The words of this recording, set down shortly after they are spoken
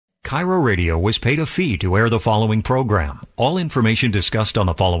Cairo Radio was paid a fee to air the following program. All information discussed on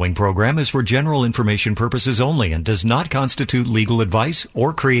the following program is for general information purposes only and does not constitute legal advice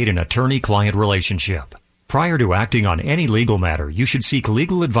or create an attorney-client relationship. Prior to acting on any legal matter, you should seek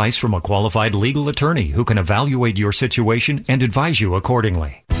legal advice from a qualified legal attorney who can evaluate your situation and advise you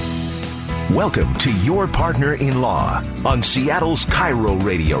accordingly. Welcome to Your Partner in Law on Seattle's Cairo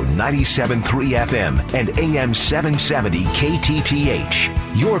Radio 97.3 FM and AM 770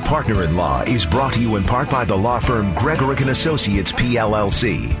 KTTH. Your Partner in Law is brought to you in part by the law firm Gregorek and Associates,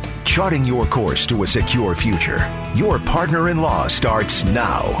 PLLC. Charting your course to a secure future. Your Partner in Law starts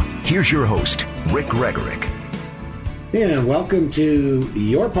now. Here's your host, Rick Gregorek. And welcome to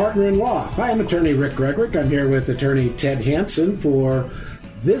Your Partner in Law. Hi, I'm attorney Rick Gregorek. I'm here with attorney Ted Hanson for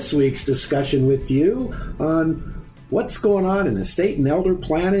this week's discussion with you on what's going on in estate and elder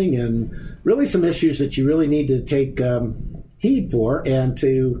planning and really some issues that you really need to take heed for and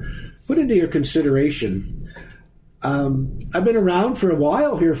to put into your consideration. I've been around for a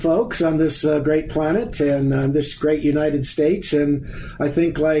while here, folks, on this great planet and this great United States, and I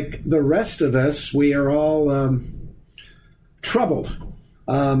think like the rest of us, we are all troubled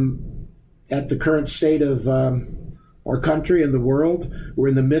at the current state of our country and the world. We're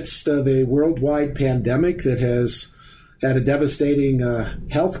in the midst of a worldwide pandemic that has had a devastating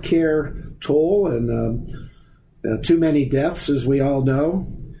healthcare toll and too many deaths, as we all know.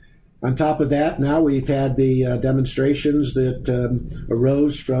 On top of that, now we've had the demonstrations that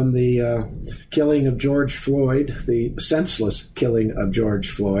arose from the killing of George Floyd, the senseless killing of George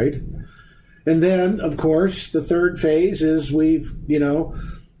Floyd. And then, of course, the third phase is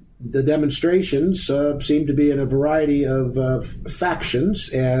the demonstrations seem to be in a variety of factions,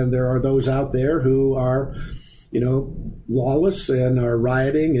 and there are those out there who are, lawless and are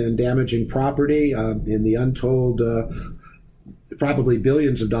rioting and damaging property in the untold, probably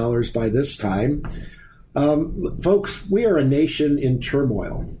billions of dollars by this time. Folks, we are a nation in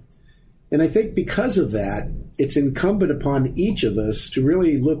turmoil. And I think because of that, it's incumbent upon each of us to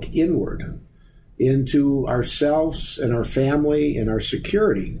really look inward into ourselves and our family and our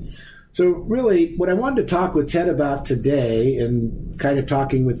security. So really, what I wanted to talk with Ted about today and kind of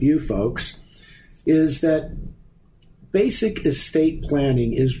talking with you folks is that basic estate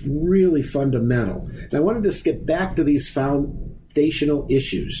planning is really fundamental. And I wanted to get back to these foundational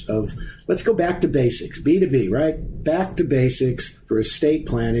issues of, let's go back to basics, B2B, right? Back to basics for estate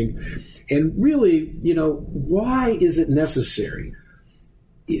planning. And really, why is it necessary?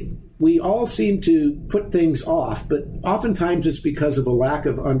 We all seem to put things off, but oftentimes it's because of a lack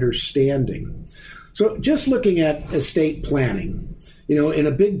of understanding. So just looking at estate planning, in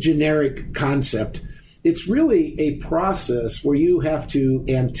a big generic concept, it's really a process where you have to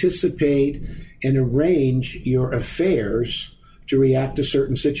anticipate and arrange your affairs to react to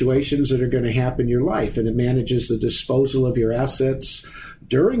certain situations that are going to happen in your life. And it manages the disposal of your assets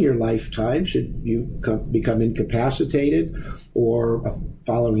during your lifetime, should you become incapacitated or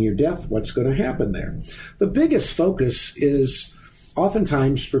following your death, what's going to happen there. The biggest focus is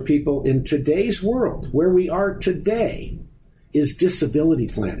oftentimes for people in today's world, where we are today, is disability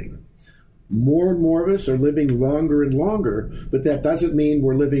planning. More and more of us are living longer and longer, but that doesn't mean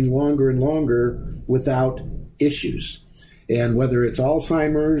we're living longer and longer without issues. And whether it's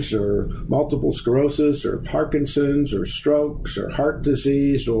Alzheimer's or multiple sclerosis or Parkinson's or strokes or heart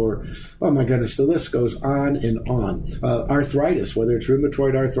disease or, oh my goodness, the list goes on and on. Arthritis, whether it's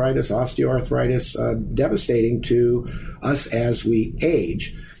rheumatoid arthritis, osteoarthritis, devastating to us as we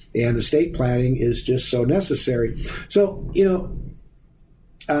age. And estate planning is just so necessary. So,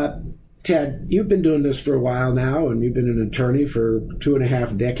 Ted, you've been doing this for a while now, and you've been an attorney for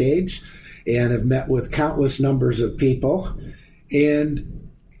 2.5 decades. And have met with countless numbers of people.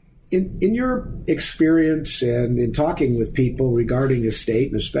 And in your experience and in talking with people regarding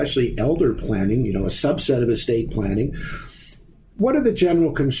estate, and especially elder planning, a subset of estate planning, what are the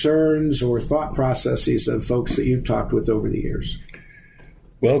general concerns or thought processes of folks that you've talked with over the years?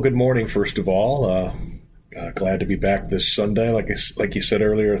 Well, good morning, first of all. Glad to be back this Sunday. Like you said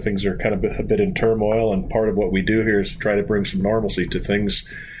earlier, things are kind of a bit in turmoil, and part of what we do here is to try to bring some normalcy to things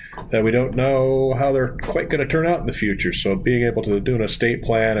that we don't know how they're quite going to turn out in the future. So being able to do an estate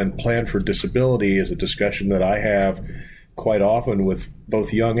plan and plan for disability is a discussion that I have quite often with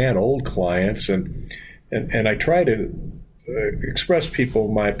both young and old clients. And I try to express people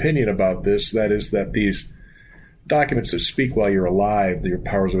my opinion about this. That is that these documents that speak while you're alive, your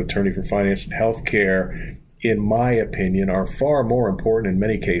powers of attorney for finance and health care, in my opinion, are far more important in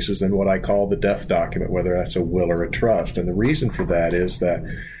many cases than what I call the death document, whether that's a will or a trust. And the reason for that is that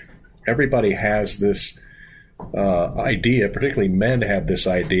everybody has this idea, particularly men have this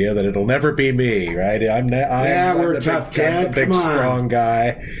idea that it'll never be me, right? I'm we're tough, Ted. I'm the big strong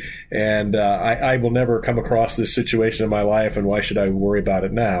guy, and I will never come across this situation in my life, and why should I worry about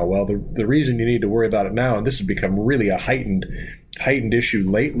it now? Well, the reason you need to worry about it now, and this has become really a heightened issue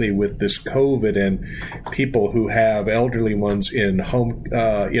lately with this COVID and people who have elderly ones in home,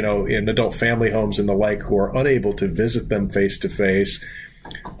 in adult family homes and the like, who are unable to visit them face to face,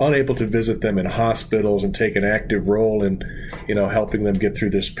 unable to visit them in hospitals and take an active role in, helping them get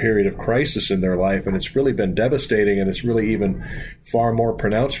through this period of crisis in their life. And it's really been devastating, and it's really even far more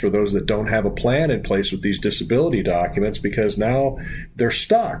pronounced for those that don't have a plan in place with these disability documents, because now they're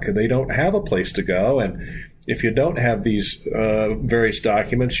stuck and they don't have a place to go. And if you don't have these various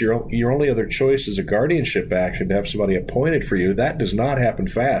documents, your only other choice is a guardianship action to have somebody appointed for you. That does not happen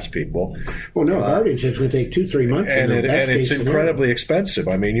fast, people. Well, no, guardianship's going to take 2-3 months. And it's incredibly expensive.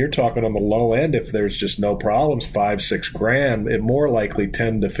 I mean, you're talking on the low end, if there's just no problems, $5-6 grand, and more likely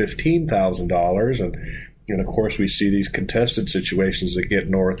 $10,000 to $15,000. And of course, we see these contested situations that get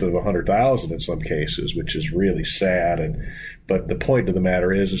north of $100,000 in some cases, which is really sad. But the point of the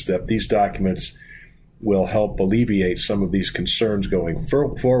matter is that these documents will help alleviate some of these concerns going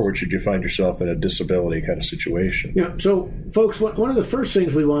forward should you find yourself in a disability kind of situation. Yeah. So, folks, one of the first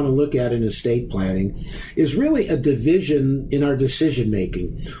things we want to look at in estate planning is really a division in our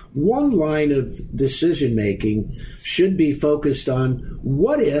decision-making. One line of decision-making should be focused on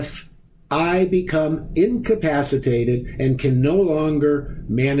what if I become incapacitated and can no longer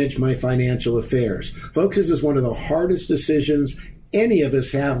manage my financial affairs. Folks, this is one of the hardest decisions any of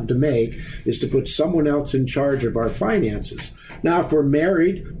us have to make, is to put someone else in charge of our finances. Now, if we're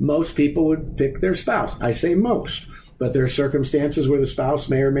married, most people would pick their spouse. I say most, but there are circumstances where the spouse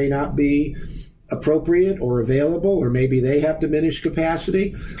may or may not be appropriate or available, or maybe they have diminished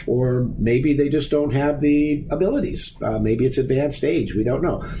capacity, or maybe they just don't have the abilities. Maybe it's advanced age. We don't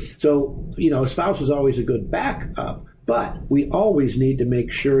know. So, a spouse is always a good backup, but we always need to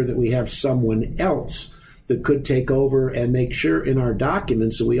make sure that we have someone else that could take over and make sure in our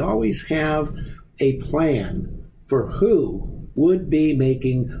documents that we always have a plan for who would be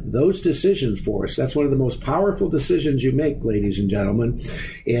making those decisions for us. That's one of the most powerful decisions you make, ladies and gentlemen,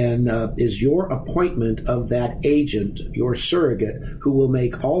 and is your appointment of that agent, your surrogate, who will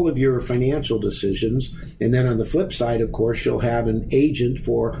make all of your financial decisions. And then on the flip side, of course, you'll have an agent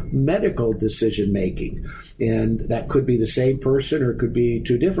for medical decision making. And that could be the same person or it could be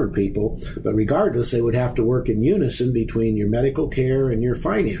two different people. But regardless, they would have to work in unison between your medical care and your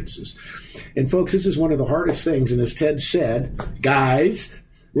finances. And folks, this is one of the hardest things. And as Ted said, guys,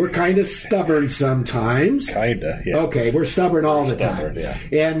 we're kind of stubborn sometimes. Kind of, yeah. Okay, we're stubborn all the time. Yeah.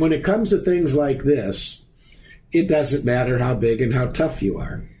 And when it comes to things like this, it doesn't matter how big and how tough you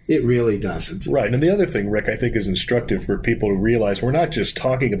are. It really doesn't. Right. And the other thing, Rick, I think is instructive for people to realize we're not just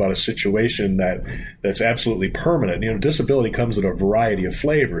talking about a situation that's absolutely permanent. Disability comes in a variety of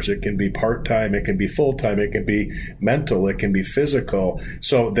flavors. It can be part-time, it can be full-time, it can be mental, it can be physical.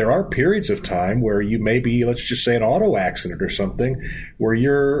 So there are periods of time where you may be, let's just say, an auto accident or something, where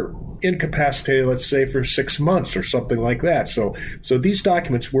you're incapacitated, let's say, for 6 months or something like that. So these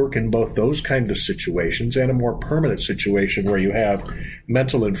documents work in both those kind of situations and a more permanent situation where you have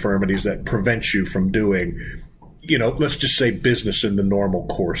mental infirmities that prevent you from doing, let's just say, business in the normal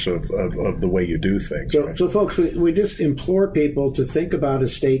course of the way you do things. So folks, we just implore people to think about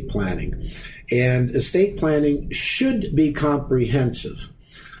estate planning. And estate planning should be comprehensive.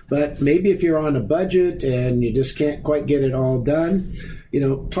 But maybe if you're on a budget and you just can't quite get it all done,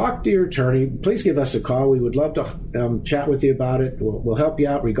 talk to your attorney. Please give us a call. We would love to chat with you about it. We'll help you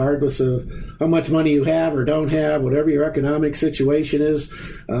out regardless of how much money you have or don't have, whatever your economic situation is.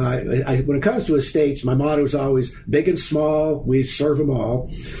 When it comes to estates, my motto is always big and small, we serve them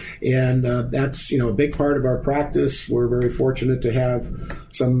all. And that's, a big part of our practice. We're very fortunate to have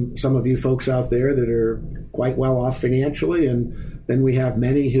some of you folks out there that are quite well off financially, and then we have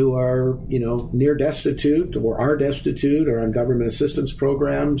many who are, near destitute or are destitute or on government assistance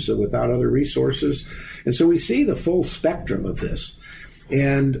programs without other resources. And so we see the full spectrum of this.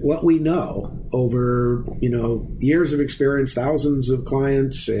 And what we know over, years of experience, thousands of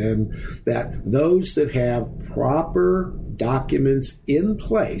clients, and that those that have proper documents in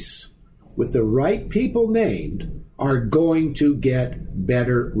place with the right people named are going to get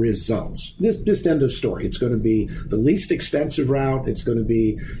better results. Just end of story. It's going to be the least expensive route. It's going to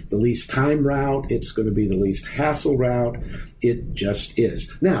be the least time route. It's going to be the least hassle route. It just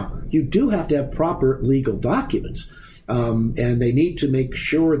is. Now, you do have to have proper legal documents. And they need to make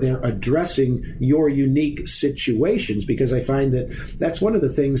sure they're addressing your unique situations, because I find that that's one of the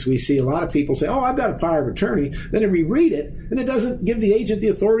things we see. A lot of people say, oh, I've got a power of attorney. Then we read it, and it doesn't give the agent the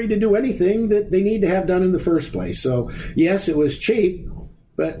authority to do anything that they need to have done in the first place. So, yes, it was cheap,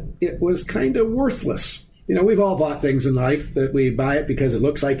 but it was kind of worthless. We've all bought things in life that we buy it because it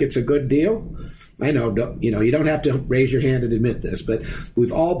looks like it's a good deal. I know, you don't have to raise your hand and admit this, but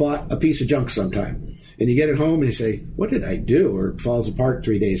we've all bought a piece of junk sometime. And you get it home and you say, what did I do? Or it falls apart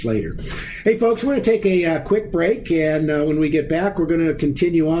 3 days later. Hey, folks, we're going to take a quick break. And when we get back, we're going to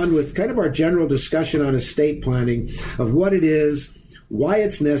continue on with kind of our general discussion on estate planning, of what it is, why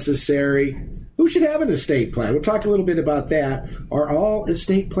it's necessary, who should have an estate plan. We'll talk a little bit about that. Are all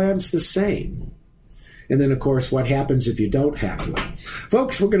estate plans the same? And then, of course, what happens if you don't have one?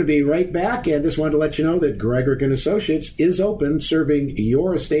 Folks, we're going to be right back, and just wanted to let you know that Gregorek and Associates is open, serving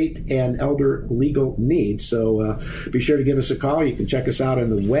your estate and elder legal needs. So be sure to give us a call. You can check us out on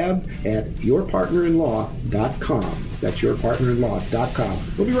the web at yourpartnerinlaw.com. That's yourpartnerinlaw.com.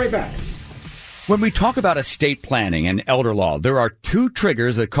 We'll be right back. When we talk about estate planning and elder law, there are two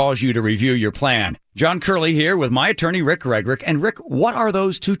triggers that cause you to review your plan. John Curley here with my attorney, Rick Gregorek. And Rick, what are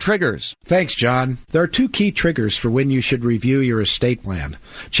those two triggers? Thanks, John. There are two key triggers for when you should review your estate plan.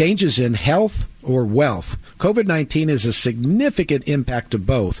 Changes in health or wealth. COVID-19 is a significant impact to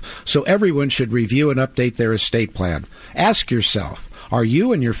both, so everyone should review and update their estate plan. Ask yourself, are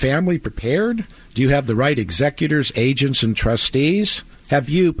you and your family prepared? Do you have the right executors, agents, and trustees? Have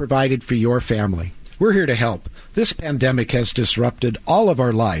you provided for your family? We're here to help. This pandemic has disrupted all of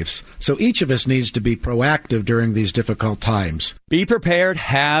our lives, so each of us needs to be proactive during these difficult times. Be prepared,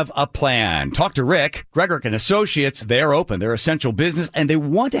 have a plan. Talk to Rick, Gregorek and Associates. They're open, they're essential business, and they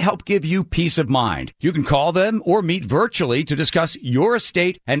want to help give you peace of mind. You can call them or meet virtually to discuss your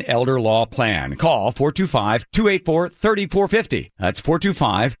estate and elder law plan. Call 425-284-3450. That's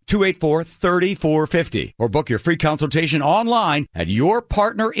 425-284-3450. Or book your free consultation online at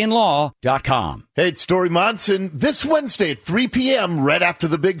yourpartnerinlaw.com. Hey, it's Story Monson. This Wednesday at 3 p.m., right after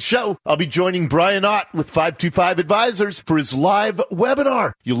the big show, I'll be joining Brian Ott with 525 Advisors for his live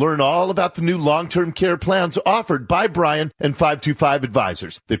webinar. You'll learn all about the new long-term care plans offered by Brian and 525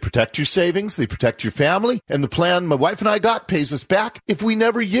 Advisors. They protect your savings, they protect your family, and the plan my wife and I got pays us back if we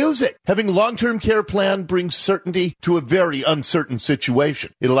never use it. Having a long-term care plan brings certainty to a very uncertain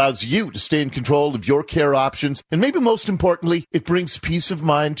situation. It allows you to stay in control of your care options, and maybe most importantly, it brings peace of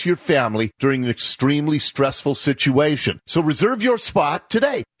mind to your family during an extremely stressful situation. So reserve your spot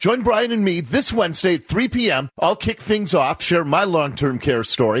today. Join Brian and me this Wednesday at 3 p.m. I'll kick things off, share my long-term care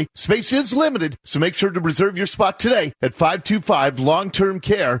story. Space is limited, so make sure to reserve your spot today at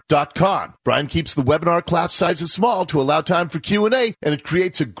 525longtermcare.com. Brian keeps the webinar class sizes small to allow time for Q&A, and it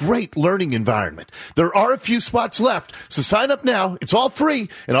creates a great learning environment. There are a few spots left, so sign up now. It's all free,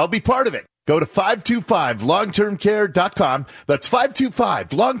 and I'll be part of it. Go to 525longtermcare.com. That's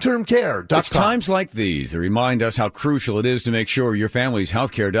 525longtermcare.com. It's times like these that remind us how crucial it is to make sure your family's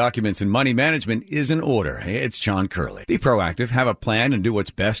healthcare documents and money management is in order. Hey, it's John Curley. Be proactive, have a plan, and do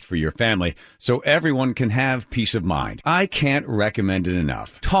what's best for your family so everyone can have peace of mind. I can't recommend it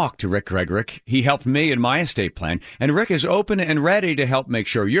enough. Talk to Rick Gregorek. He helped me in my estate plan, and Rick is open and ready to help make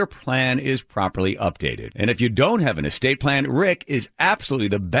sure your plan is properly updated. And if you don't have an estate plan, Rick is absolutely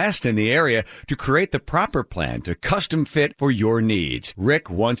the best in the area to create the proper plan to custom fit for your needs. Rick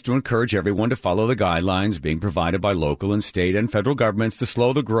wants to encourage everyone to follow the guidelines being provided by local and state and federal governments to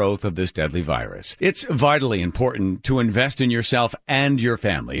slow the growth of this deadly virus. It's vitally important to invest in yourself and your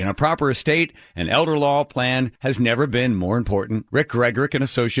family, and a proper estate and elder law plan has never been more important. Rick Gregorek and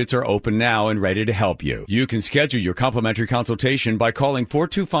Associates are open now and ready to help you. You can schedule your complimentary consultation by calling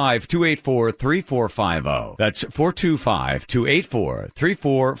 425-284-3450. That's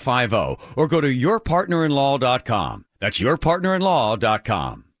 425-284-3450. Or go to yourpartnerinlaw.com. That's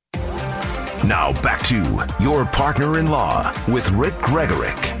yourpartnerinlaw.com. Now back to Your Partner in Law with Rick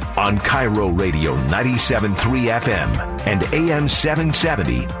Gregorek on Cairo Radio 97.3 FM and AM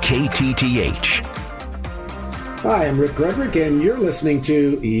 770 KTTH. Hi, I'm Rick Gregorek, and you're listening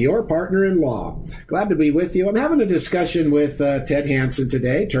to Your Partner in Law. Glad to be with you. I'm having a discussion with Ted Hanson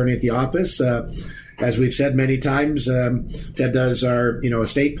today, attorney at the office. As we've said many times, Ted does our,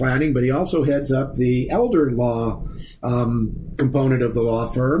 estate planning, but he also heads up the elder law component of the law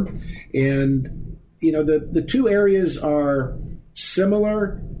firm. And, the two areas are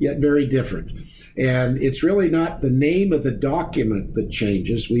similar, yet very different. And it's really not the name of the document that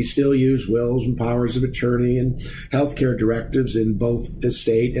changes. We still use wills and powers of attorney and healthcare directives in both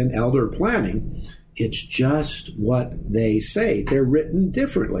estate and elder planning. It's just what they say. They're written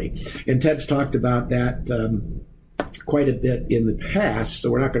differently. And Ted's talked about that quite a bit in the past,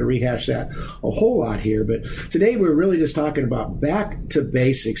 so we're not going to rehash that a whole lot here. But today we're really just talking about back to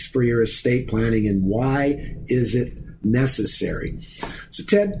basics for your estate planning and why is it necessary. So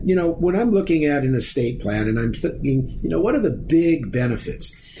Ted, when I'm looking at an estate plan and I'm thinking, what are the big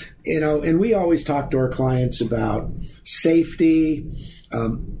benefits? And we always talk to our clients about safety,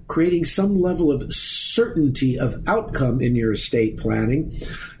 creating some level of certainty of outcome in your estate planning.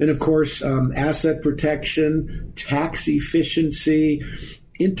 And of course, asset protection, tax efficiency,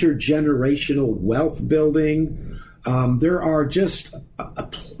 intergenerational wealth building. There are just a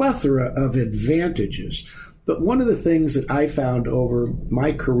plethora of advantages. But one of the things that I found over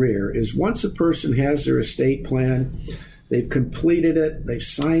my career is once a person has their estate plan, they've completed it, they've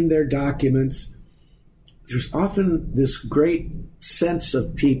signed their documents, there's often this great sense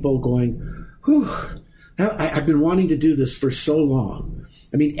of people going, whew, I've been wanting to do this for so long.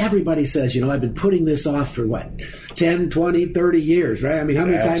 I mean, everybody says, I've been putting this off for 10, 20, 30 years, right? I mean, how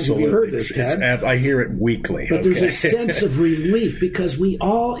many times have you heard this, Ted? I hear it weekly. But there's a sense of relief because we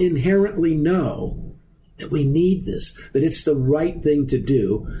all inherently know that we need this, that it's the right thing to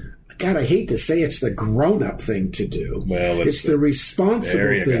do. God, I hate to say it's the grown-up thing to do. Well, it's the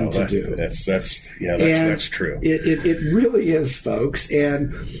responsible thing to do. That's true. It really is, folks.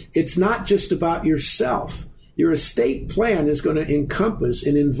 And it's not just about yourself. Your estate plan is going to encompass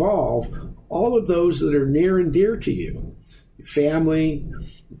and involve all of those that are near and dear to you. Family,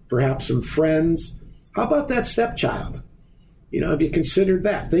 perhaps some friends. How about that stepchild? Have you considered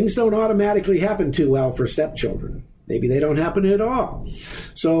that? Things don't automatically happen too well for stepchildren. Maybe they don't happen at all.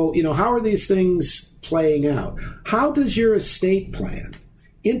 So, how are these things playing out? How does your estate plan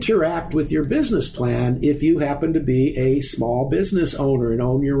interact with your business plan if you happen to be a small business owner and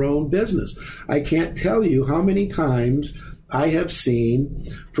own your own business? I can't tell you how many times I have seen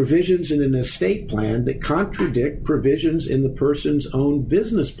provisions in an estate plan that contradict provisions in the person's own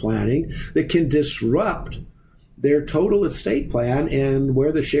business planning that can disrupt their total estate plan and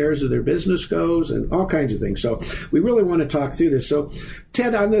where the shares of their business goes and all kinds of things. So we really want to talk through this. So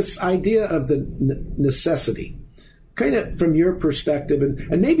Ted, on this idea of the necessity, kind of from your perspective,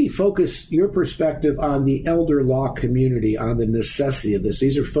 and maybe focus your perspective on the elder law community, on the necessity of this.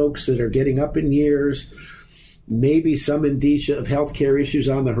 These are folks that are getting up in years, maybe some indicia of healthcare issues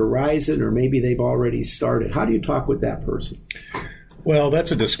on the horizon, or maybe they've already started. How do you talk with that person? Well,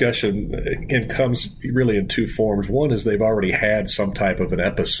 that's a discussion. It comes really in two forms. One is they've already had some type of an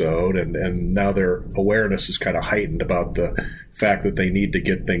episode, and now their awareness is kind of heightened about the fact that they need to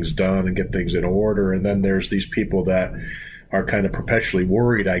get things done and get things in order. And then there's these people that are kind of perpetually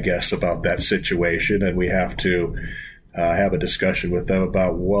worried, I guess, about that situation, and we have to have a discussion with them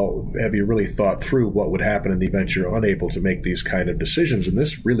about, well, have you really thought through what would happen in the event you're unable to make these kind of decisions? And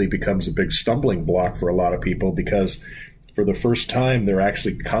this really becomes a big stumbling block for a lot of people because for the first time, they're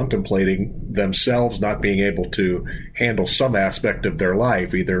actually contemplating themselves not being able to handle some aspect of their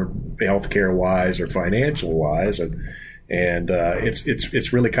life, either healthcare-wise or financial-wise, and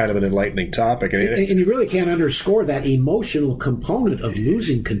it's really kind of an enlightening topic. And you really can't underscore that emotional component of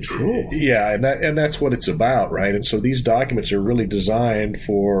losing control. Yeah, and that's what it's about, right? And so these documents are really designed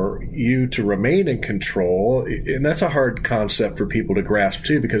for you to remain in control, and that's a hard concept for people to grasp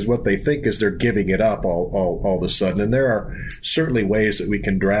too, because what they think is they're giving it up all of a sudden. And there are certainly ways that we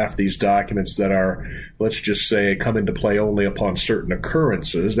can draft these documents that are, let's just say, come into play only upon certain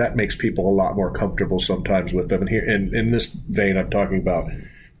occurrences. That makes people a lot more comfortable sometimes with them. And here, in this vein, I'm talking about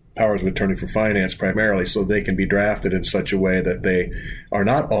powers of attorney for finance primarily, so they can be drafted in such a way that they are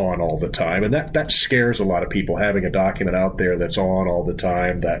not on all the time. And that scares a lot of people, having a document out there that's on all the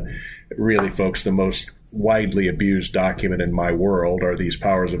time. That really, folks, the most widely abused document in my world are these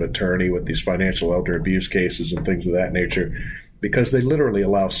powers of attorney with these financial elder abuse cases and things of that nature, because they literally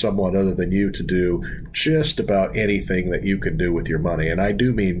allow someone other than you to do just about anything that you can do with your money. And I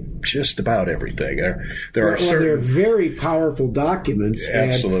do mean just about everything. They're very powerful documents.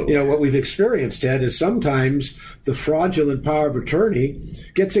 Absolutely. And, what we've experienced, Ted, is sometimes the fraudulent power of attorney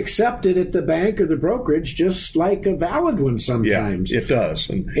gets accepted at the bank or the brokerage just like a valid one sometimes. Yeah, it does.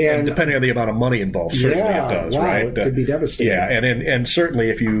 And depending on the amount of money involved, certainly it does, right? It could be devastating. Yeah, and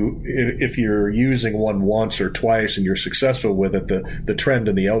certainly if you're using one once or twice and you're successful with it, the trend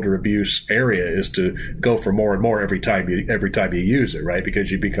in the elder abuse area is to go for more and more every time you use it, right?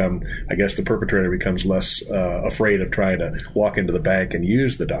 Because you become, I guess, the perpetrator becomes less afraid of trying to walk into the bank and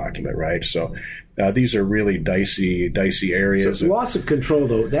use the document, right? So These are really dicey areas. So loss of control,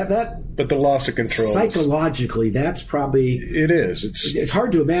 though, but the loss of control, psychologically, that's probably it is. It's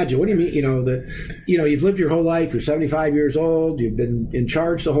hard to imagine. What do you mean? You've lived your whole life. You're 75 years old. You've been in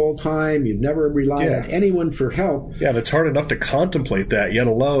charge the whole time. You've never relied on anyone for help. Yeah, and it's hard enough to contemplate that, yet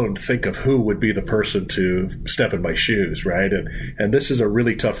alone think of who would be the person to step in my shoes, right? And this is a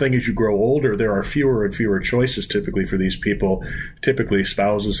really tough thing. As you grow older, there are fewer and fewer choices typically for these people. Typically,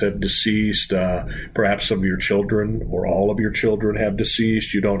 spouses have deceased. Perhaps some of your children or all of your children have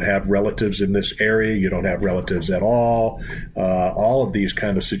deceased. You don't have relatives in this area. You don't have relatives at all. All of these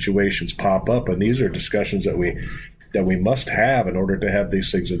kind of situations pop up, and these are discussions that we must have in order to have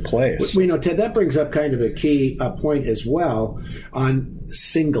these things in place. We know, Ted, that brings up kind of a key point as well on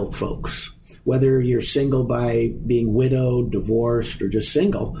single folks. Whether you're single by being widowed, divorced, or just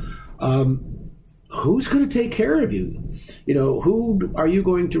single, who's going to take care of you? Who are you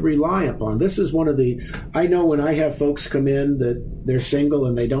going to rely upon? This is one of I know when I have folks come in that they're single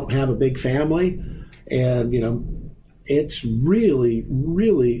and they don't have a big family, and, it's really,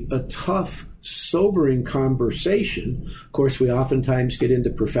 really a tough, sobering conversation. Of course, we oftentimes get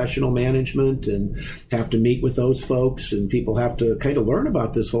into professional management and have to meet with those folks, and people have to kind of learn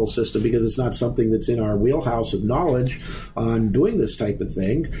about this whole system because it's not something that's in our wheelhouse of knowledge on doing this type of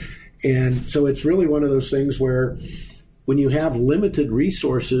thing. And so it's really one of those things where when you have limited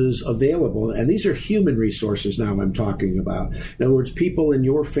resources available, and these are human resources now I'm talking about. In other words, people in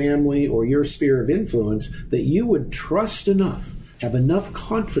your family or your sphere of influence that you would trust enough, have enough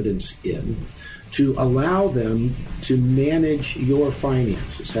confidence in to allow them to manage your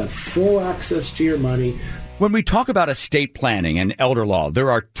finances, have full access to your money. When we talk about estate planning and elder law,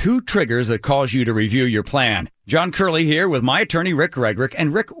 there are two triggers that cause you to review your plan. John Curley here with my attorney, Rick Gregorek.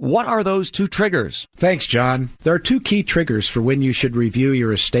 And Rick, what are those two triggers? Thanks, John. There are two key triggers for when you should review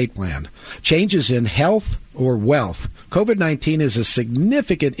your estate plan. Changes in health or wealth. COVID-19 is a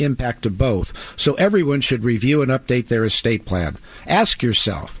significant impact to both, so everyone should review and update their estate plan. Ask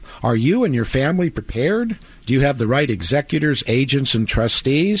yourself, are you and your family prepared? Do you have the right executors, agents, and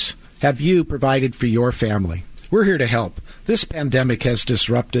trustees? Have you provided for your family? We're here to help. This pandemic has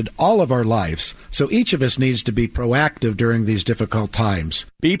disrupted all of our lives, so each of us needs to be proactive during these difficult times.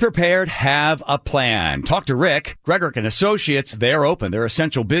 Be prepared, have a plan. Talk to Rick Gregorek and Associates. They're open. They're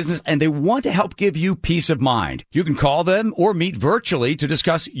essential business, and they want to help give you peace of mind. You can call them or meet virtually to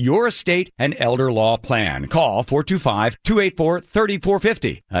discuss your estate and elder law plan. Call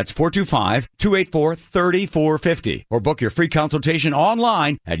 425-284-3450. That's 425-284-3450. Or book your free consultation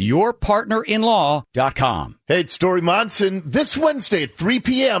online at yourpartnerinlaw.com. Hey, it's Story Monson. This Wednesday at 3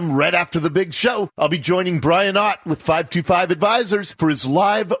 p.m., right after the big show, I'll be joining Brian Ott with 525 Advisors for his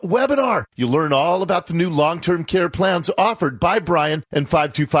live webinar. You'll learn all about the new long-term care plans offered by Brian and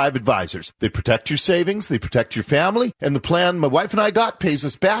 525 Advisors. They protect your savings, they protect your family, and the plan my wife and I got pays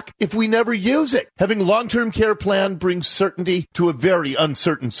us back if we never use it. Having a long-term care plan brings certainty to a very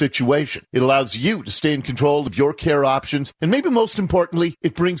uncertain situation. It allows you to stay in control of your care options, and maybe most importantly,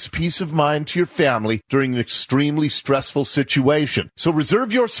 it brings peace of mind to your family during an extremely stressful situation. So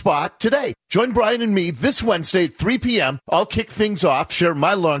reserve your spot today. Join Brian and me this Wednesday at 3 p.m. I'll kick things off, share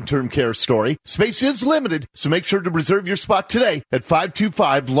my long-term care story. Space is limited, so make sure to reserve your spot today at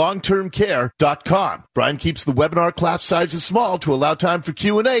 525longtermcare.com. Brian keeps the webinar class sizes small to allow time for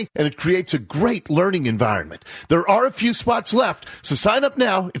Q&A, and it creates a great learning environment. There are a few spots left, so sign up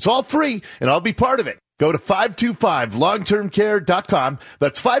now. It's all free, and I'll be part of it. Go to 525longtermcare.com.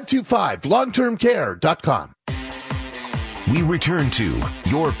 That's 525longtermcare.com. We return to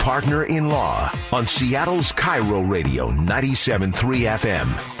Your Partner in Law on Seattle's Cairo Radio 97.3 FM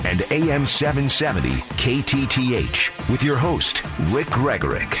and AM 770 KTTH with your host, Rick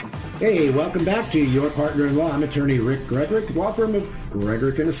Gregorek. Hey, welcome back to Your Partner in Law. I'm attorney Rick Gregorek, law firm of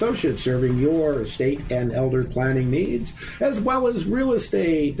Gregorek and Associates, serving your estate and elder planning needs, as well as real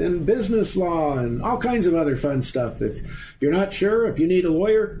estate and business law and all kinds of other fun stuff. If you're not sure, if you need a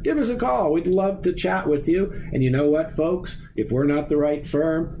lawyer, give us a call. We'd love to chat with you. And you know what, folks? If we're not the right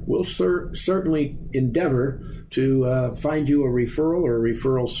firm, we'll certainly endeavor to find you a referral or a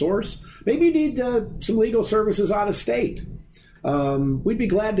referral source. Maybe you need some legal services out of state. We'd be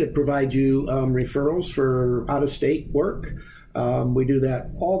glad to provide you referrals for out-of-state work. We do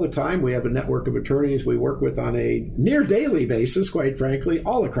that all the time. We have a network of attorneys we work with on a near daily basis, quite frankly,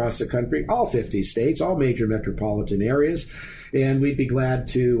 all across the country, all 50 states, all major metropolitan areas, and we'd be glad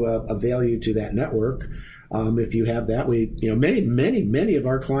to avail you to that network. If you have that, many of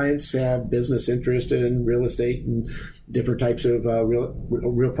our clients have business interest in real estate and different types of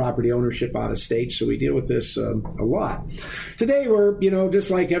real property ownership out of state. So we deal with this a lot. Today, we're, just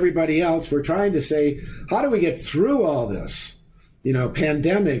like everybody else, we're trying to say, how do we get through all this?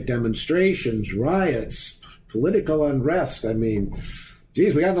 Pandemic, demonstrations, riots, political unrest.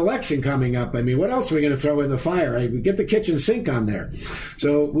 Geez, we got an election coming up. What else are we going to throw in the fire? We get the kitchen sink on there.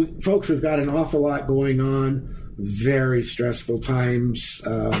 So, folks, we've got an awful lot going on. Very stressful times.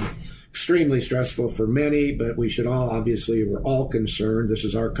 Extremely stressful for many, but we should all, obviously, we're all concerned. This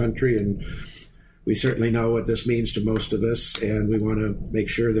is our country, and we certainly know what this means to most of us, and we want to make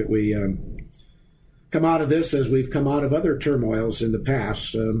sure that we come out of this as we've come out of other turmoils in the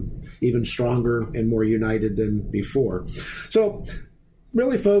past, even stronger and more united than before. So,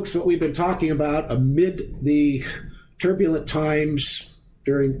 really, folks, what we've been talking about amid the turbulent times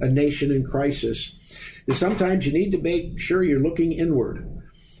during a nation in crisis is sometimes you need to make sure you're looking inward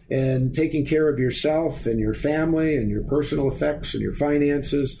and taking care of yourself and your family and your personal effects and your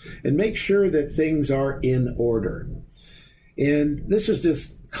finances, and make sure that things are in order. And this is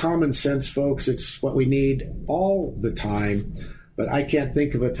just common sense, folks. It's what we need all the time, but I can't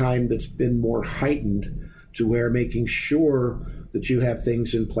think of a time that's been more heightened to where making sure that you have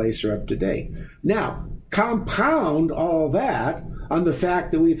things in place are up to date. Now, compound all that on the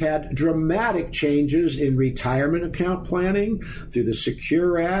fact that we've had dramatic changes in retirement account planning through the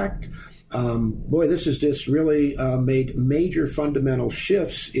Secure Act. This has just really made major fundamental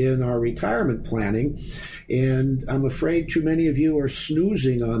shifts in our retirement planning. And I'm afraid too many of you are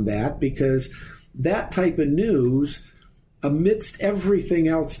snoozing on that, because that type of news, amidst everything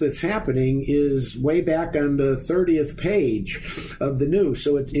else that's happening, is way back on the 30th page of the news.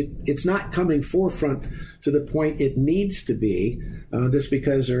 So it's not coming forefront to the point it needs to be, just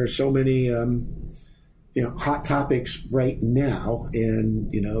because there are so many hot topics right now.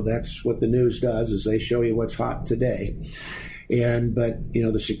 And, that's what the news does, is they show you what's hot today. But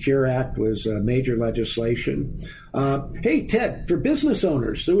the Secure Act was major legislation. Hey, Ted, for business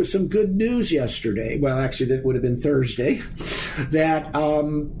owners, there was some good news yesterday. Well, actually, that would have been Thursday, that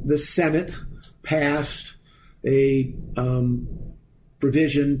the Senate passed a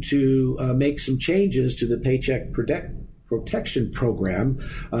provision to make some changes to the Paycheck Protection Program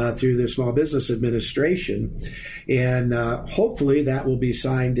through the Small Business Administration. And hopefully that will be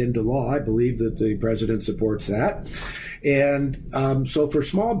signed into law. I believe that the president supports that. And so for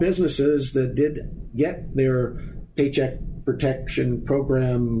small businesses that did get their Paycheck Protection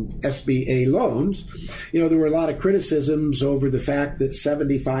Program SBA loans, there were a lot of criticisms over the fact that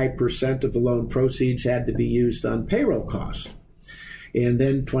 75% of the loan proceeds had to be used on payroll costs, and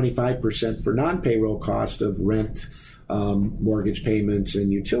then 25% for non-payroll cost of rent, mortgage payments,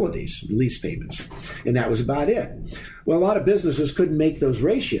 and utilities, lease payments. And that was about it. Well, a lot of businesses couldn't make those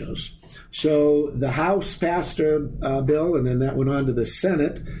ratios. So the House passed a bill, and then that went on to the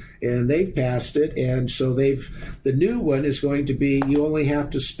Senate, and they've passed it. And so the new one is going to be, you only have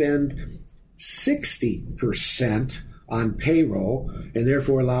to spend 60% on payroll, and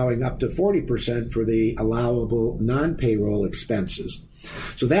therefore allowing up to 40% for the allowable non-payroll expenses.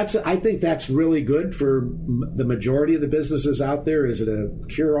 So I think that's really good for the majority of the businesses out there. Is it a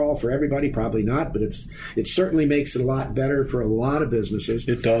cure-all for everybody? Probably not, but it certainly makes it a lot better for a lot of businesses.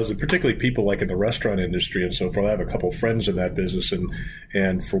 It does, and particularly people like in the restaurant industry and so forth. I have a couple of friends in that business,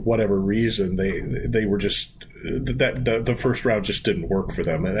 and for whatever reason, they were just the first round just didn't work for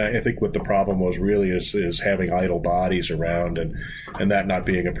them. And I think what the problem was really is having idle bodies around, and that not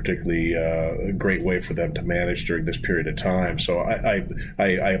being a particularly great way for them to manage during this period of time. So I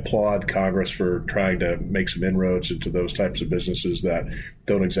applaud Congress for trying to make some inroads into those types of businesses that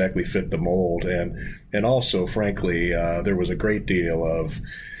don't exactly fit the mold. And also, frankly, there was a great deal of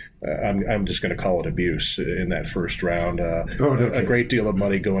I'm just going to call it abuse in that first round. A great deal of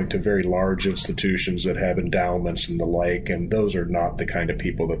money going to very large institutions that have endowments and the like, and those are not the kind of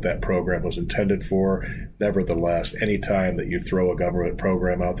people that program was intended for. Nevertheless, any time that you throw a government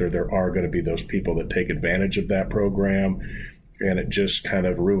program out there are going to be those people that take advantage of that program, and it just kind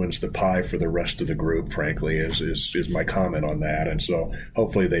of ruins the pie for the rest of the group, frankly, is my comment on that. And so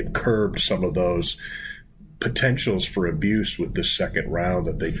hopefully they've curbed some of those potentials for abuse with the second round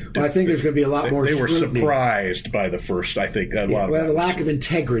that they did. I think there's going to be a lot more scrutiny. They were surprised by the first, I think. A lack of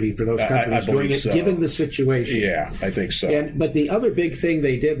integrity for those companies doing it, given the situation. Yeah, I think so. But the other big thing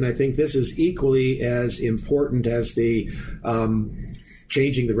they did, and I think this is equally as important as the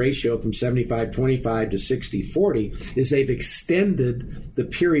changing the ratio from 75-25 to 60-40 is they've extended the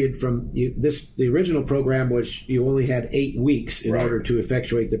period from the original program was you only had 8 weeks in order to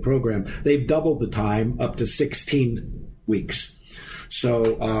effectuate the program. They've doubled the time up to 16 weeks.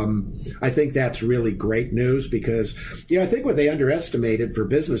 So I think that's really great news because, I think what they underestimated for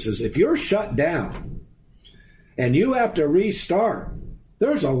businesses, if you're shut down and you have to restart,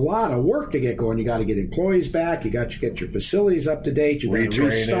 there's a lot of work to get going. You got to get employees back. You got to get your facilities up to date. You got to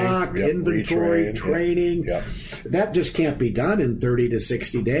restock, inventory, training. Yep. That just can't be done in 30 to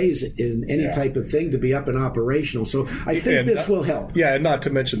 60 days in any type of thing to be up and operational. So I think this will help. Yeah, and not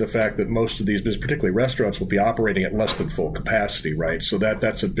to mention the fact that most of these, particularly restaurants, will be operating at less than full capacity, right? So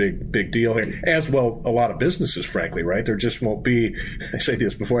that's a big deal here. As well, a lot of businesses, frankly, right? There just won't be, I say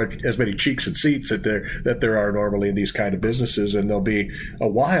this before, as many cheeks and seats that there are normally in these kind of businesses, and there'll be a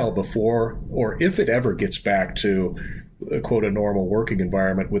while before, or if it ever gets back to quote a normal working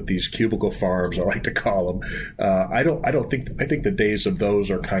environment with these cubicle farms, I like to call them. I think the days of those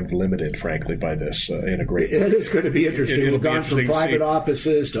are kind of limited, frankly, by this in a great way. It is going to be interesting. We've gone from private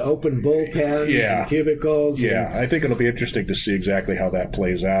offices to open bullpens and cubicles. Yeah, I think it'll be interesting to see exactly how that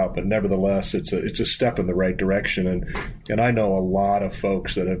plays out. But nevertheless, it's a step in the right direction. And I know a lot of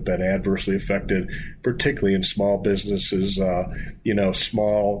folks that have been adversely affected, particularly in small businesses,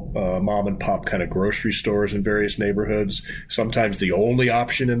 small mom and pop kind of grocery stores in various neighborhoods. Sometimes the only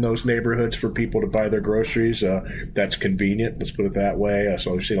option in those neighborhoods for people to buy their groceries. That's convenient. Let's put it that way.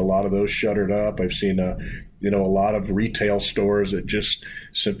 So I've seen a lot of those shuttered up. I've seen a lot of retail stores that just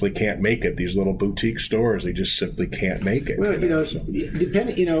simply can't make it. These little boutique stores, they just simply can't make it. Well,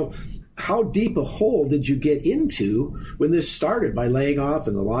 depending, how deep a hole did you get into when this started by laying off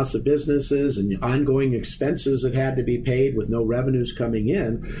and the loss of businesses and the ongoing expenses that had to be paid with no revenues coming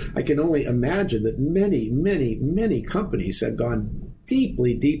in? I can only imagine that many, many, many companies have gone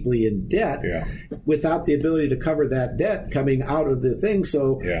deeply, deeply in debt without the ability to cover that debt coming out of the thing.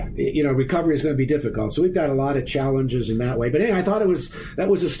 So, recovery is going to be difficult. So we've got a lot of challenges in that way. But anyway, I thought that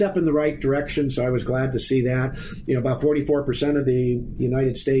was a step in the right direction. So I was glad to see that. About 44% of the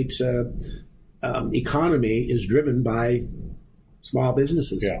United States economy is driven by small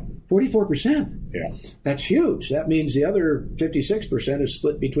businesses. Yeah. 44%. Yeah. That's huge. That means the other 56% is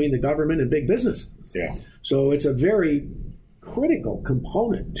split between the government and big business. Yeah. So it's a very critical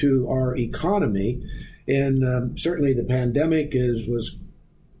component to our economy, and certainly the pandemic was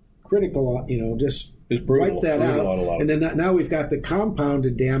critical. Just wipe that out, and then now we've got the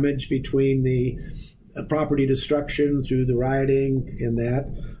compounded damage between the property destruction through the rioting and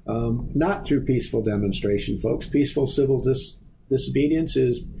that, not through peaceful demonstration, folks. Peaceful civil disobedience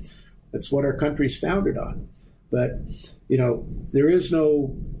that's what our country's founded on. But there is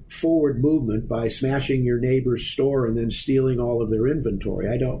no forward movement by smashing your neighbor's store and then stealing all of their inventory.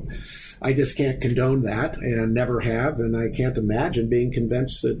 I just can't condone that and never have, and I can't imagine being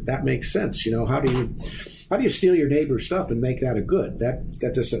convinced that makes sense. How do you steal your neighbor's stuff and make that a good?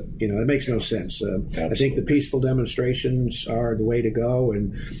 That just it makes no sense. I think the peaceful demonstrations are the way to go,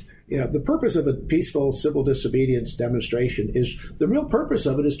 and the purpose of a peaceful civil disobedience demonstration the real purpose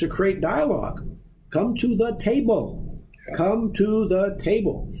of it is to create dialogue. Come to the table. Come to the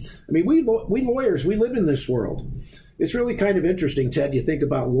table. I mean, we lawyers, we live in this world. It's really kind of interesting, Ted, you think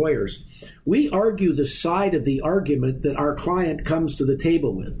about lawyers. We argue the side of the argument that our client comes to the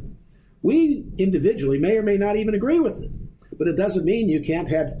table with. We individually may or may not even agree with it, but it doesn't mean you can't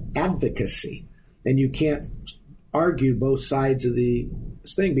have advocacy and you can't argue both sides of the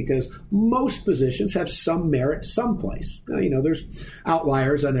thing, because most positions have some merit someplace. There's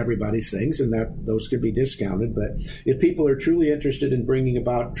outliers on everybody's things, and those could be discounted. But if people are truly interested in bringing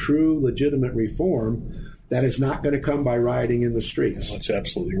about true, legitimate reform, that is not going to come by rioting in the streets. That's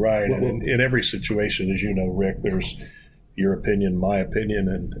absolutely right. And in every situation, as you know, Rick, there's your opinion, my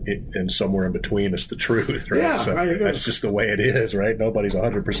opinion, and somewhere in between is the truth, right? Yeah, so that's just the way it is, right? Nobody's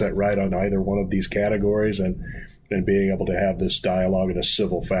 100% right on either one of these categories, and being able to have this dialogue in a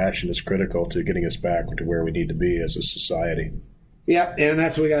civil fashion is critical to getting us back to where we need to be as a society. Yeah, and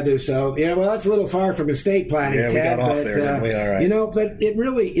that's what we got to do. So, that's a little far from estate planning, Ted. We got off there, didn't we? All right. But it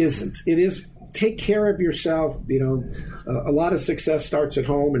really isn't. It is take care of yourself. A lot of success starts at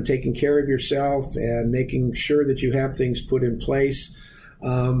home, and taking care of yourself and making sure that you have things put in place.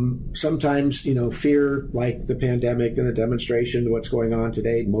 Sometimes, fear, like the pandemic and the demonstration, what's going on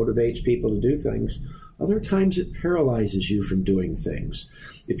today, motivates people to do things. Other times it paralyzes you from doing things.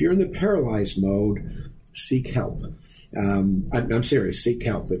 If you're in the paralyzed mode, seek help. I'm serious, seek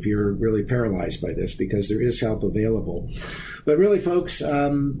help if you're really paralyzed by this, because there is help available. But really, folks,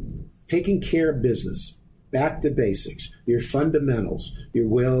 taking care of business, back to basics, your fundamentals, your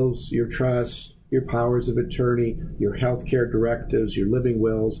wills, your trusts, your powers of attorney, your healthcare directives, your living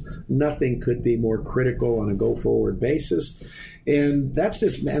wills. Nothing could be more critical on a go-forward basis. And that's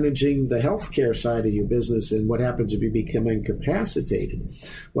just managing the healthcare side of your business and what happens if you become incapacitated.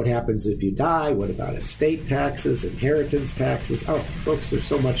 What happens if you die? What about estate taxes, inheritance taxes? Oh, folks, there's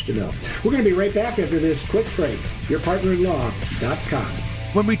so much to know. We're going to be right back after this quick break. YourPartnerInLaw.com.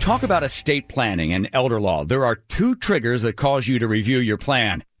 When we talk about estate planning and elder law, there are two triggers that cause you to review your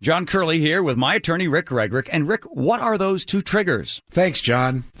plan. John Curley here with my attorney, Rick Gregorek. And Rick, what are those two triggers? Thanks,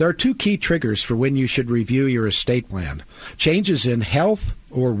 John. There are two key triggers for when you should review your estate plan. Changes in health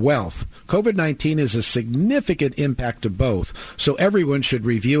or wealth. COVID-19 is a significant impact to both, so everyone should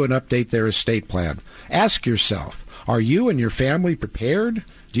review and update their estate plan. Ask yourself, are you and your family prepared?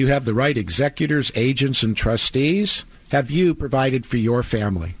 Do you have the right executors, agents, and trustees? Have you provided for your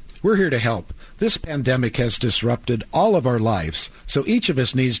family? We're here to help. This pandemic has disrupted all of our lives, so each of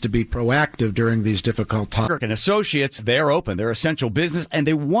us needs to be proactive during these difficult times. Gregorek and Associates, they're open. They're essential business, and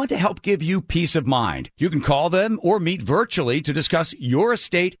they want to help give you peace of mind. You can call them or meet virtually to discuss your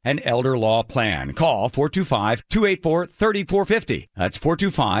estate and elder law plan. Call 425-284-3450. That's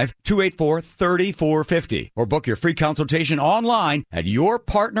 425-284-3450. Or book your free consultation online at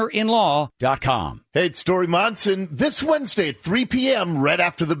yourpartnerinlaw.com. Hey, it's Story Monson. This Wednesday at 3 p.m., right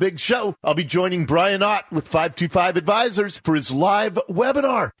after the big show, I'll be joining Brian Ott with 525 Advisors for his live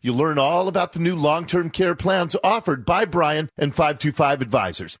webinar. You'll learn all about the new long-term care plans offered by Brian and 525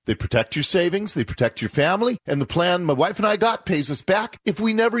 Advisors. They protect your savings, they protect your family, and the plan my wife and I got pays us back if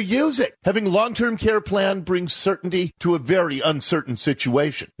we never use it. Having a long-term care plan brings certainty to a very uncertain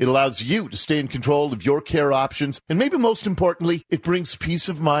situation. It allows you to stay in control of your care options, and maybe most importantly, it brings peace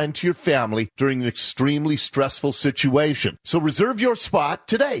of mind to your family during an extremely stressful situation. So reserve your spot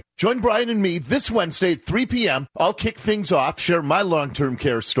today. Join Brian and me this Wednesday at 3 p.m. I'll kick things off, share my long-term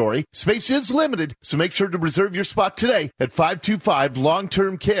care story. Space is limited, so make sure to reserve your spot today at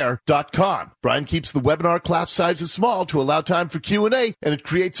 525longtermcare.com. Brian keeps the webinar class sizes small to allow time for Q&A, and it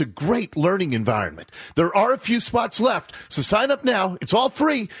creates a great learning environment. There are a few spots left, so sign up now. It's all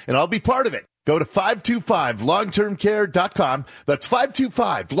free, and I'll be part of it. Go to 525longtermcare.com. That's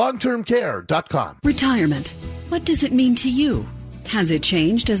 525longtermcare.com. Retirement. What does it mean to you? Has it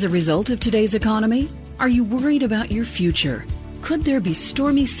changed as a result of today's economy? Are you worried about your future? Could there be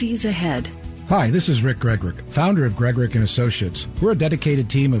stormy seas ahead? Hi, this is Rick Gregorek, founder of Gregorek and Associates. We're a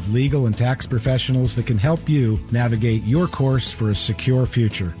dedicated team of legal and tax professionals that can help you navigate your course for a secure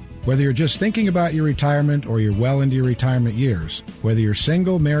future. Whether you're just thinking about your retirement or you're well into your retirement years, whether you're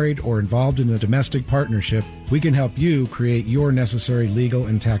single, married, or involved in a domestic partnership, we can help you create your necessary legal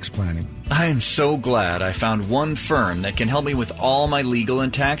and tax planning. I am so glad I found one firm that can help me with all my legal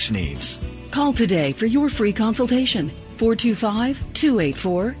and tax needs. Call today for your free consultation.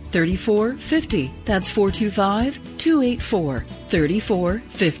 425-284-3450. That's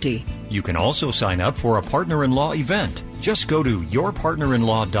 425-284-3450. You can also sign up for a partner-in-law event. Just go to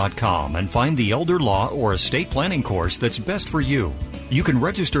yourpartnerinlaw.com and find the elder law or estate planning course that's best for you. You can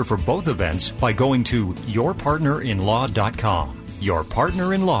register for both events by going to yourpartnerinlaw.com.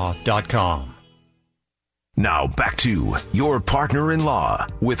 yourpartnerinlaw.com. Now back to Your Partner in Law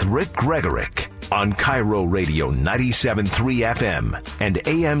with Rick Gregorek on Cairo Radio 97.3 FM and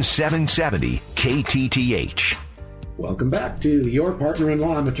AM 770 KTTH. Welcome back to Your Partner in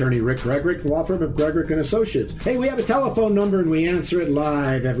Law. I'm attorney Rick Gregorek, the law firm of Gregorek and Associates. Hey, we have a telephone number and we answer it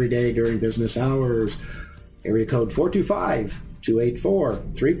live every day during business hours. Area code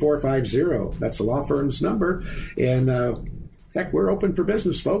 425-284-3450. That's the law firm's number. And heck, we're open for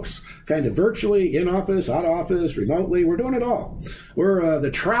business, folks. Kind of virtually, in office, out of office, remotely. We're doing it all. We're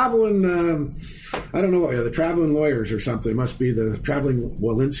the traveling, the traveling lawyers or something. It must be the traveling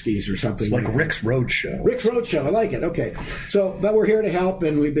Walensky's or something. It's like Rick's Roadshow. Rick's Roadshow. I like it. Okay. So, but we're here to help,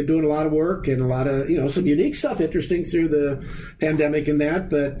 and we've been doing a lot of work and a lot of, some unique stuff interesting through the pandemic and that.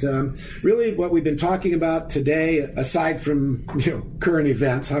 But really what we've been talking about today, aside from, current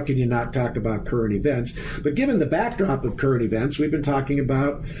events, how can you not talk about current events? But given the backdrop of current events, we've been talking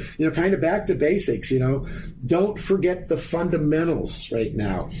about, kind of back to basics, don't forget the fundamentals right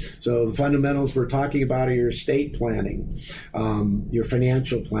now. So the fundamentals we're talking about are your estate planning, your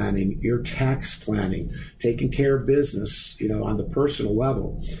financial planning, your tax planning, taking care of business, on the personal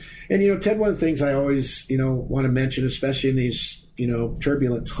level. And, Ted, one of the things I always, want to mention, especially in these,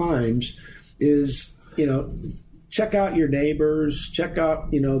 turbulent times, is, check out your neighbors, check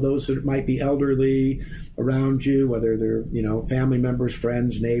out, those that might be elderly around you, whether they're, family members,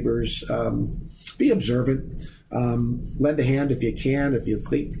 friends, neighbors. Be observant. Lend a hand if you can. If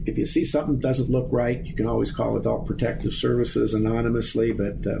you see something doesn't look right, you can always call Adult Protective Services anonymously,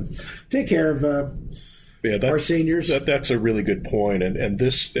 but take care of our seniors. That's a really good point. And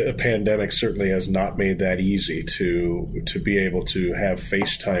this pandemic certainly has not made that easy to be able to have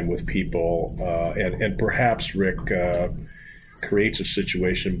FaceTime with people. And perhaps, Rick, creates a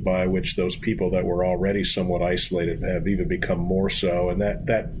situation by which those people that were already somewhat isolated have even become more so. And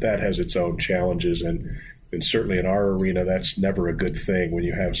that has its own challenges. And certainly in our arena, that's never a good thing when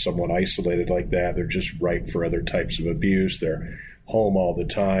you have someone isolated like that. They're just ripe for other types of abuse. They're home all the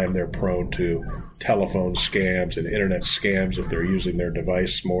time. They're prone to telephone scams and internet scams if they're using their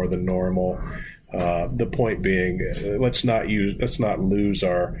device more than normal. The point being, let's not lose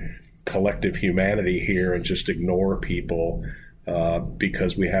our collective humanity here and just ignore people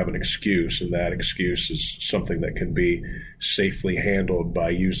because we have an excuse, and that excuse is something that can be safely handled by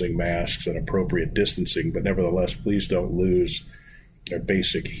using masks and appropriate distancing. But nevertheless, please don't lose their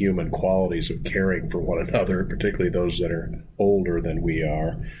basic human qualities of caring for one another, particularly those that are older than we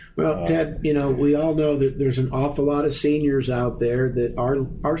are. Well, Ted, we all know that there's an awful lot of seniors out there that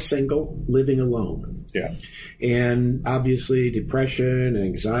are single, living alone. Yeah. And obviously depression,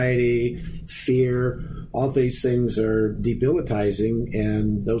 anxiety, fear, all these things are debilitating,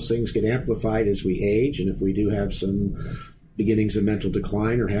 and those things get amplified as we age. And if we do have some beginnings of mental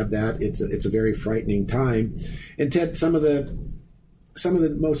decline or have that, it's a very frightening time. And Ted, some of the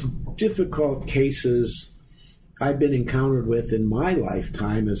most difficult cases I've been encountered with in my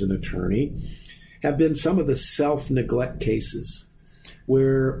lifetime as an attorney have been some of the self-neglect cases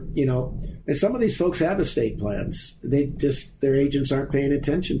where, and some of these folks have estate plans. Their agents aren't paying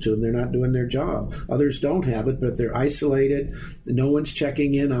attention to them. They're not doing their job. Others don't have it, but they're isolated. No one's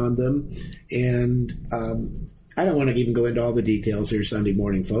checking in on them. And I don't want to even go into all the details here Sunday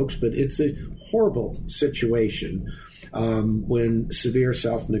morning, folks, but it's a horrible situation when severe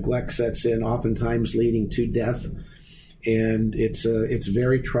self-neglect sets in, oftentimes leading to death. And it's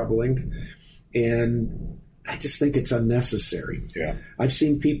very troubling. And I just think it's unnecessary. Yeah. I've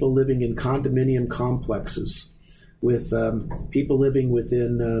seen people living in condominium complexes with people living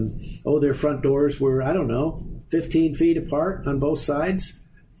within, their front doors were, 15 feet apart on both sides.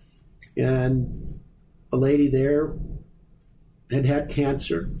 And a lady there had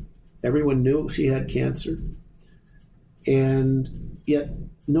cancer. Everyone knew she had cancer. And yet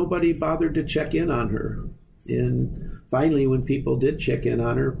nobody bothered to check in on her. And finally, when people did check in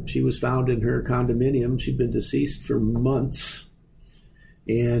on her, she was found in her condominium. She'd been deceased for months.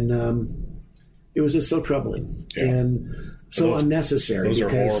 And it was just so troubling and so unnecessary. Those are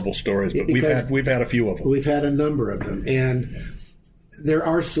horrible stories, but we've had a few of them. We've had a number of them. And there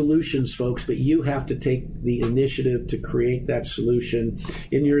are solutions, folks, but you have to take the initiative to create that solution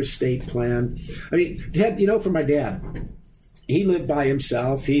in your estate plan. I mean, Ted, for my dad, he lived by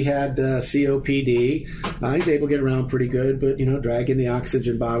himself. He had COPD. He's able to get around pretty good, but, dragging the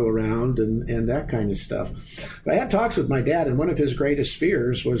oxygen bottle around and that kind of stuff. But I had talks with my dad, and one of his greatest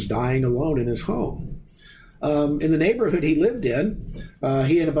fears was dying alone in his home. In the neighborhood he lived in,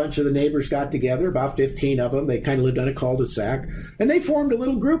 he and a bunch of the neighbors got together, about 15 of them. They kind of lived on a cul-de-sac, and they formed a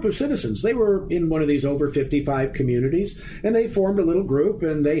little group of citizens. They were in one of these over 55 communities, and they formed a little group,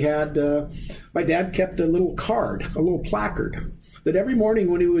 and they had, my dad kept a little card, a little placard, that every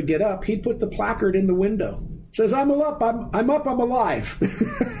morning when he would get up, he'd put the placard in the window. Says, I'm up, I'm alive.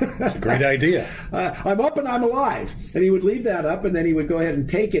 That's a great idea. I'm up and I'm alive. And he would leave that up, and then he would go ahead and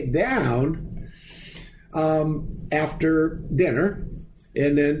take it down after dinner,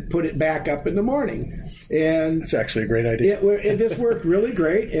 and then put it back up in the morning. And it's actually a great idea. It just worked really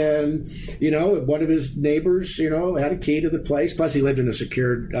great. And, one of his neighbors, had a key to the place. Plus, he lived in a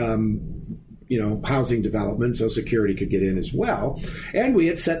secured, housing development, so security could get in as well. And we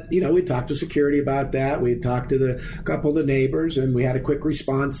had we talked to security about that. We had talked to a couple of the neighbors, and we had a quick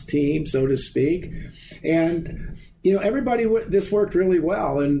response team, so to speak. And everybody just worked really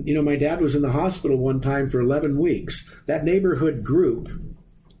well. And, my dad was in the hospital one time for 11 weeks. That neighborhood group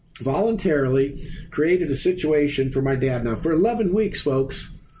voluntarily created a situation for my dad. Now, for 11 weeks, folks,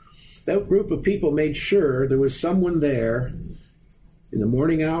 that group of people made sure there was someone there in the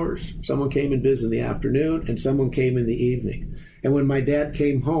morning hours, someone came and visited in the afternoon, and someone came in the evening. And when my dad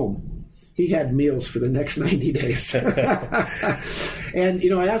came home, he had meals for the next 90 days. And,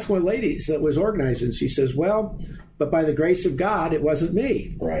 I asked one of the ladies that was organizing, she says, well, but by the grace of God, it wasn't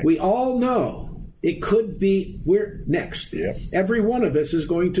me. Right. We all know It could be, we're next. Yep. Every one of us is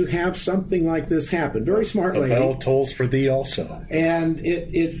going to have something like this happen. Very smart lady. The bell tolls for thee also. And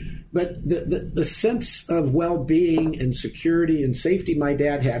but the sense of well-being and security and safety my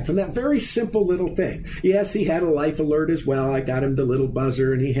dad had from that very simple little thing. Yes, he had a life alert as well. I got him the little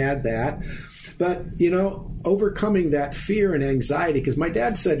buzzer, and he had that. But, overcoming that fear and anxiety, because my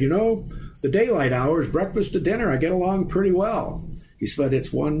dad said, the daylight hours, breakfast to dinner, I get along pretty well. He said,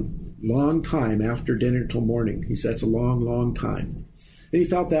 it's one long time after dinner till morning. He said, it's a long, long time. And he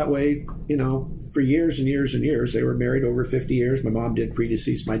felt that way, for years and years and years. They were married over 50 years. My mom did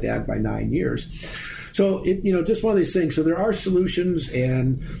predecease my dad by 9 years. So, just one of these things. So there are solutions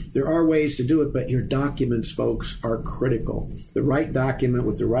and there are ways to do it, but your documents, folks, are critical. The right document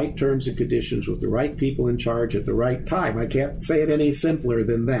with the right terms and conditions, with the right people in charge at the right time. I can't say it any simpler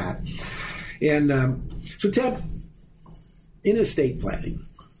than that. And so, Ted, in estate planning,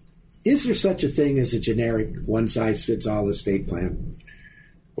 is there such a thing as a generic one-size-fits-all estate plan?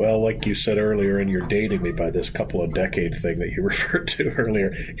 Well, like you said earlier, and you're dating me by this couple of decade thing that you referred to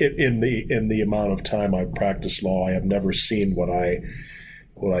earlier. In the amount of time I've practiced law, I have never seen what I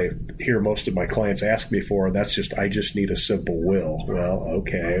hear most of my clients ask me for. That's just, I just need a simple will. Well,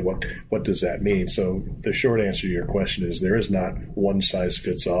 okay, what does that mean? So the short answer to your question is there is not one size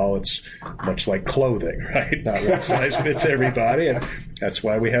fits all. It's much like clothing, right? Not one size fits everybody. And that's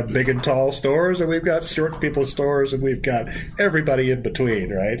why we have big and tall stores, and we've got short people stores, and we've got everybody in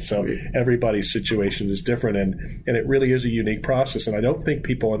between, right? So everybody's situation is different, and it really is a unique process. And I don't think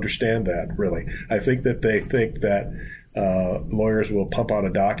people understand that, really. I think that they think that lawyers will pump out a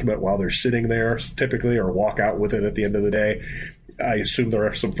document while they're sitting there, typically, or walk out with it at the end of the day. I assume there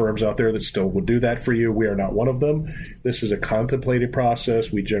are some firms out there that still would do that for you. We are not one of them. This is a contemplated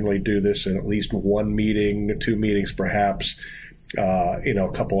process. We generally do this in at least one meeting, 2 meetings perhaps, a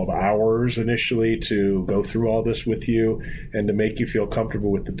couple of hours initially to go through all this with you and to make you feel comfortable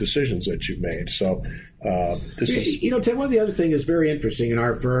with the decisions that you've made. So this is... Ted, one of the other things is very interesting in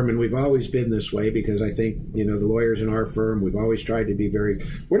our firm, and we've always been this way because I think, the lawyers in our firm, we've always tried to be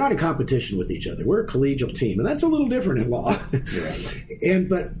we're not in competition with each other. We're a collegial team, and that's a little different in law. Yeah.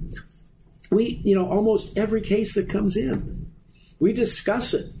 But we, almost every case that comes in, we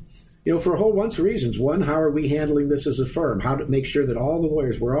discuss it. For a whole bunch of reasons. One, how are we handling this as a firm? How to make sure that all the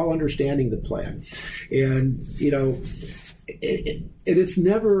lawyers, we're all understanding the plan. And, it's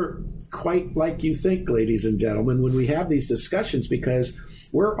never quite like you think, ladies and gentlemen, when we have these discussions, because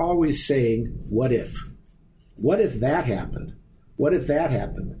we're always saying, what if? What if that happened? What if that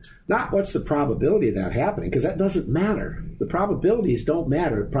happened? Not what's the probability of that happening, because that doesn't matter. The probabilities don't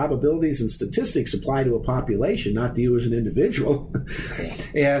matter. Probabilities and statistics apply to a population, not to you as an individual.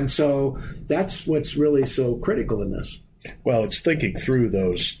 And so that's what's really so critical in this. Well, it's thinking through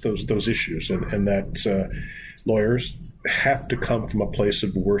those issues, and that lawyers have to come from a place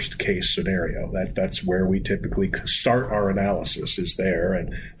of worst case scenario. That's where we typically start our analysis, is there,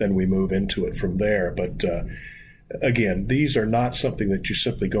 and then we move into it from there. But again, these are not something that you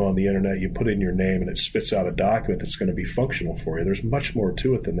simply go on the internet, you put in your name, and it spits out a document that's going to be functional for you. There's much more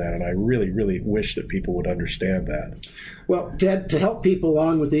to it than that, and I really, really wish that people would understand that. Well, Ted, to help people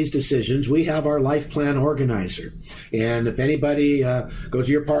along with these decisions, we have our life plan organizer. And if anybody goes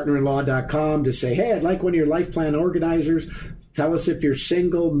to yourpartnerinlaw.com to say, hey, I'd like one of your life plan organizers, tell us if you're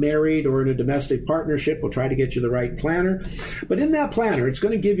single, married, or in a domestic partnership. We'll try to get you the right planner. But in that planner, it's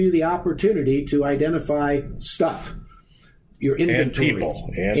going to give you the opportunity to identify stuff, your inventory,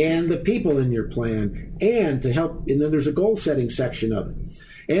 and the people in your plan, and to help. And then there's a goal-setting section of it.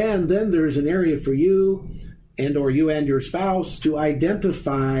 And then there's an area for you or you and your spouse to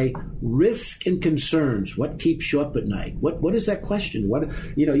identify risk and concerns. What keeps you up at night? What is that question?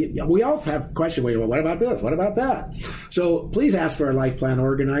 We all have questions. What about this? What about that? So please ask for our life plan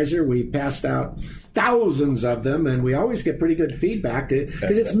organizer. We passed out thousands of them, and we always get pretty good feedback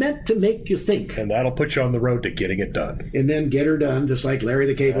because it's meant to make you think. And that'll put you on the road to getting it done. And then get her done, just like Larry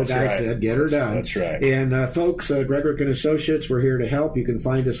the Cable Guy said, get her done. That's right. And folks, Gregorek and Associates, we're here to help. You can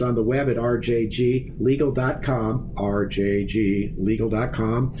find us on the web at rjglegal.com,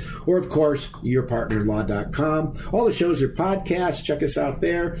 rjglegal.com, or of course, yourpartnerinlaw.com. All the shows are podcasts. Check us out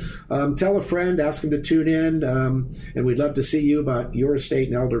there. Tell a friend, ask them to tune in, and we'd love to see you about your estate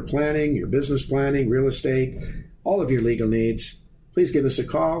and elder planning, your business planning, real estate, all of your legal needs. Please give us a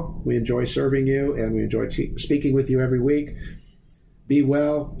call. We enjoy serving you, and we enjoy speaking with you every week. Be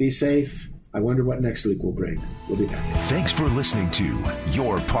well, be safe. I wonder what next week will bring. We'll be back. Thanks for listening to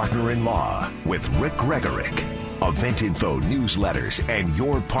Your Partner in Law with Rick Gregorek. Event info, newsletters, and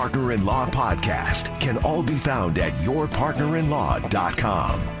Your Partner in Law podcast can all be found at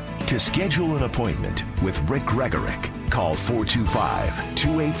yourpartnerinlaw.com. To schedule an appointment with Rick Gregorek, call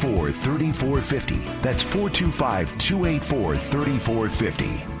 425-284-3450. That's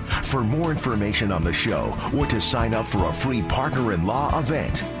 425-284-3450. For more information on the show or to sign up for a free partner-in-law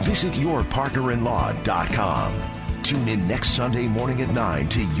event, visit yourpartnerinlaw.com. Tune in next Sunday morning at 9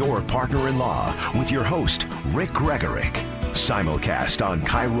 to Your Partner-in-Law with your host, Rick Gregorek. Simulcast on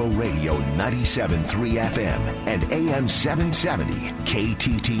Cairo Radio 97.3 FM and AM 770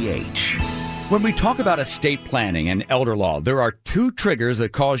 KTTH. When we talk about estate planning and elder law, there are two triggers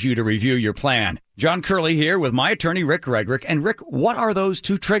that cause you to review your plan. John Curley here with my attorney, Rick Gregorek. And Rick, what are those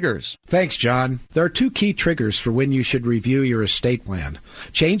two triggers? Thanks, John. There are two key triggers for when you should review your estate plan.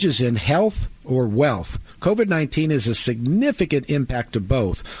 Changes in health or wealth. COVID-19 is a significant impact to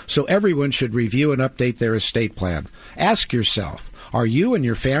both, so everyone should review and update their estate plan. Ask yourself, are you and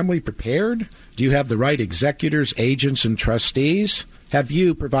your family prepared? Do you have the right executors, agents, and trustees? Have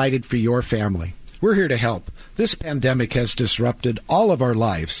you provided for your family? We're here to help. This pandemic has disrupted all of our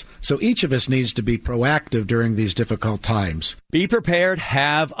lives, so each of us needs to be proactive during these difficult times. Be prepared,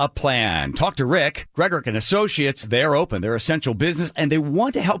 have a plan. Talk to Rick Gregorek and Associates. They're open. They're essential business, and they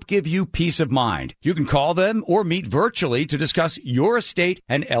want to help give you peace of mind. You can call them or meet virtually to discuss your estate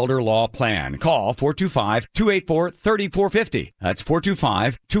and elder law plan. Call 425-284-3450. That's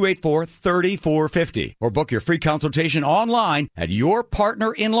 425-284-3450. Or book your free consultation online at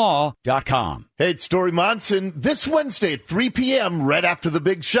yourpartnerinlaw.com. Hey, it's Story Monson. This Wednesday at 3 p.m., right after the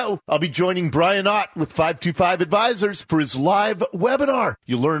big show, I'll be joining Brian Ott with 525 Advisors for his live webinar.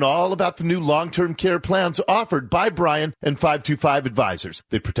 You'll learn all about the new long-term care plans offered by Brian and 525 Advisors.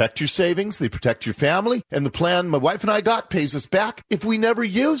 They protect your savings, they protect your family, and the plan my wife and I got pays us back if we never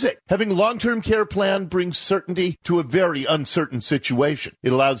use it. Having a long-term care plan brings certainty to a very uncertain situation.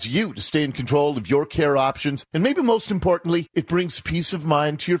 It allows you to stay in control of your care options, and maybe most importantly, it brings peace of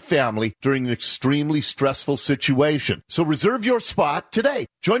mind to your family during an extremely stressful situation. So reserve your spot today.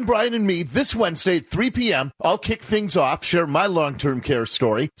 Join Brian and me this Wednesday at 3 p.m. I'll kick things off, share my long-term care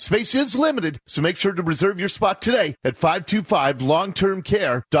story. Space is limited, so make sure to reserve your spot today at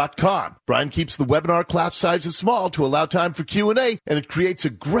 525longtermcare.com. Brian keeps the webinar class sizes small to allow time for Q&A, and it creates a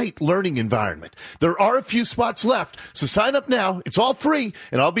great learning environment. There are a few spots left, so sign up now. It's all free,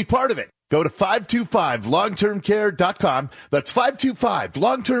 and I'll be part of it. Go to 525longtermcare.com. That's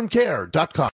 525longtermcare.com.